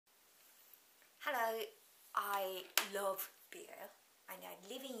I love beer and I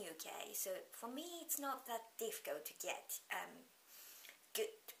live in UK, so for me it's not that difficult to get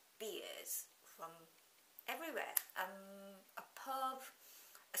good beers from everywhere. A pub,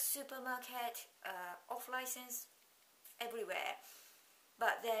 a supermarket, off license, everywhere.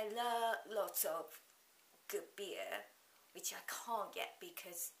 But there are lots of good beer which I can't get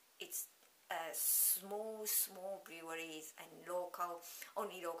because it's small breweries and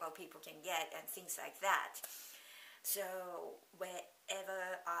only local people can get and things like that. So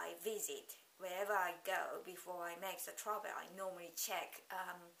wherever I visit, wherever I go, before I make the travel, I normally check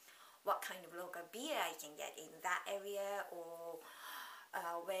what kind of local beer I can get in that area, or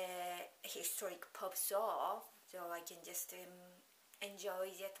where historic pubs are, so I can just enjoy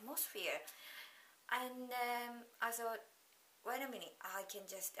the atmosphere. And I thought, wait a minute, I can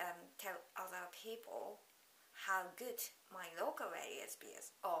just tell other people how good my local area's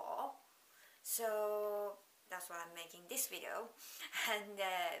beers are. So that's why I'm making this video. And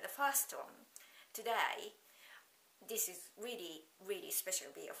the first one today, this is really special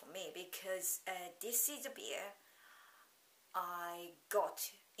beer for me, because this is a beer I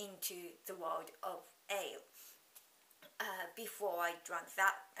got into the world of ale. Before I drank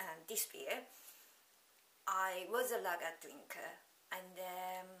this beer, I was a lager drinker, and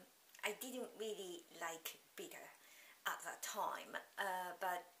I didn't really like bitter at that time,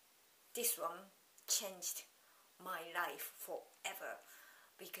 but this one changed my life forever,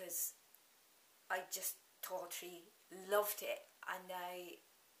 because I just totally loved it, and I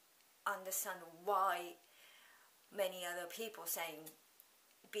understand why many other people saying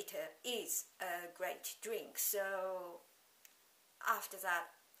bitter is a great drink. So after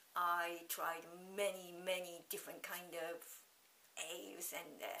that I tried many different kind of ales,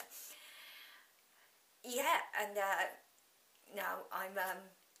 and now I'm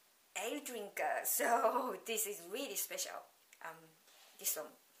ale drinker, so this is really special. This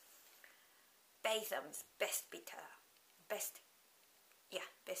one, Bathams Best Bitter, Best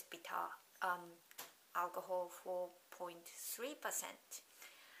Bitter, alcohol 4.3%.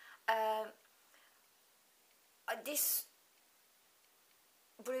 This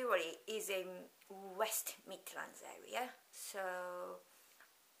brewery is in West Midlands area, so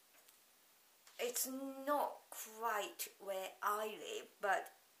it's not quite where I live,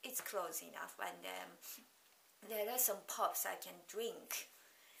 but it's close enough, and there are some pubs I can drink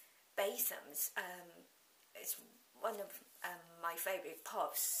Bathams. It's one of my favourite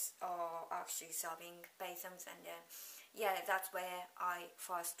pubs are actually serving Bathams, and yeah, that's where I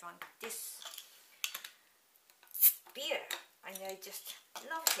first drank this beer, and I just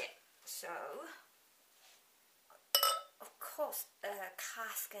loved it. So of course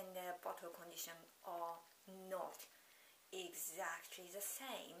cask and bottle condition are not exactly the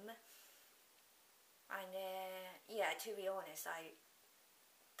same, and yeah, to be honest, I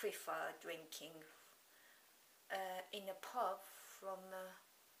prefer drinking in a pub from a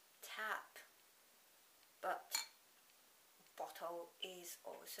tap, but bottle is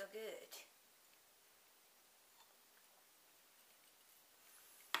also good.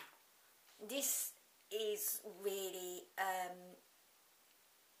 This is really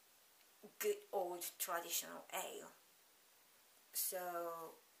good old traditional ale. So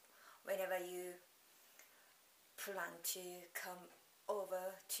whenever you plan to come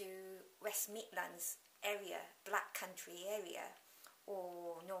over to West Midlands area, Black Country area,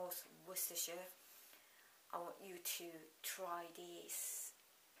 or North Worcestershire, I want you to try this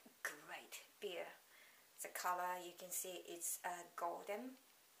great beer. The color, you can see it's golden.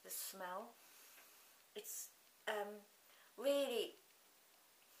 The smell, it's really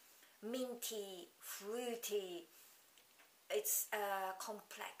minty, fruity. It's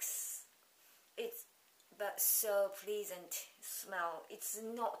complex. It's but so pleasant smell. It's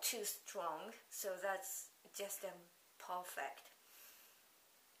not too strong, so that's just perfect.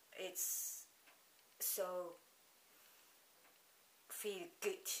 It's so feel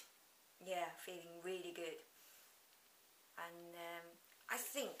good. Yeah, feeling really good. And I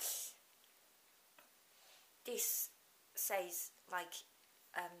think this says like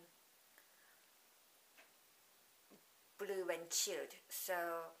blue and chilled, so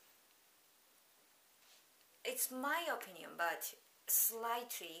it's my opinion, but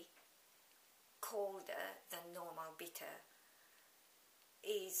slightly colder than normal bitter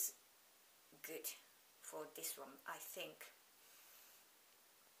is good for this one, I think.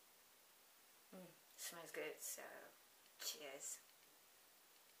 Smells good, so cheers.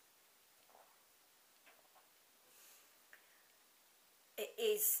 It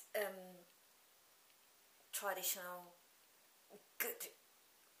is traditional good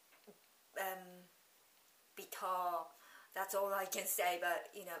bitter bitter. That's all I can say. But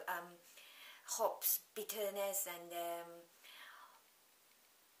you know, hops bitterness and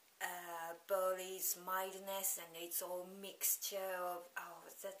barley's mildness, and it's all mixture of, oh,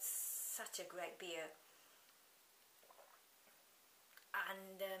 that's such a great beer.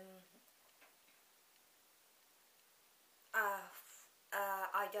 And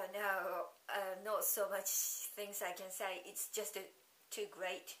I don't know, not so much things I can say. It's just too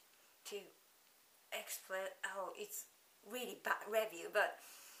great to explain. Oh, it's really bad review, but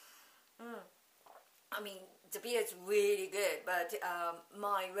I mean, the beer is really good, but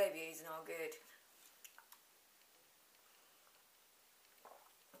my review is not good.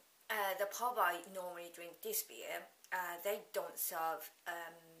 The pub I normally drink this beer, they don't serve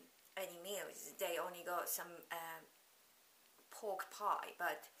any meals. They only got some pork pie,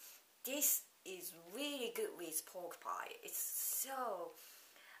 but this is really good with pork pie. It's so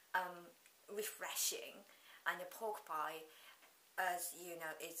refreshing, and the pork pie, as you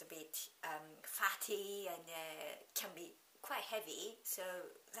know, is a bit fatty and can be quite heavy, so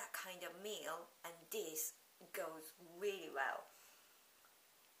that kind of meal and this goes really well.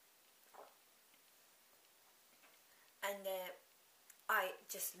 And I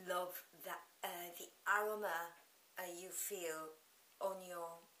just love that the aroma you feel on your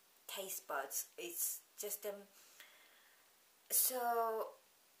taste buds. It's just so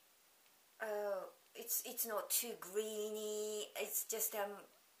it's not too greeny. It's just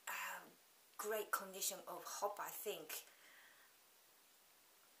great condition of hop, I think.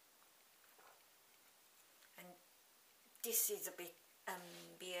 And this is a bit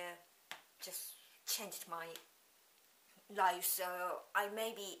beer just changed my life, so I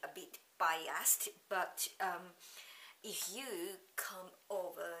may be a bit biased, but if you come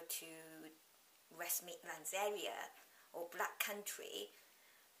over to West Midlands area or Black Country,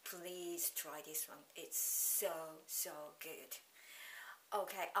 please try this one. It's so good.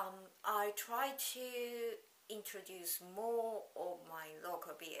 Okay, I try to introduce more of my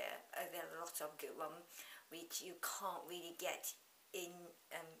local beer. There are lots of good ones which you can't really get in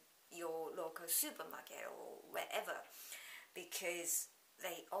your local supermarket or wherever, because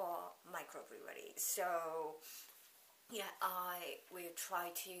they are microbreweries. So yeah, I will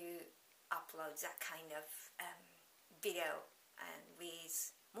try to upload that kind of video and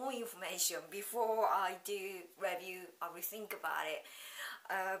with more information before I do review. I will think about it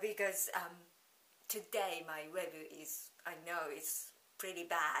because today my review is, I know it's pretty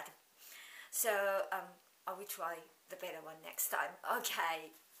bad, so I will try the better one next time.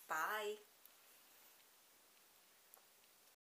 Okay, bye.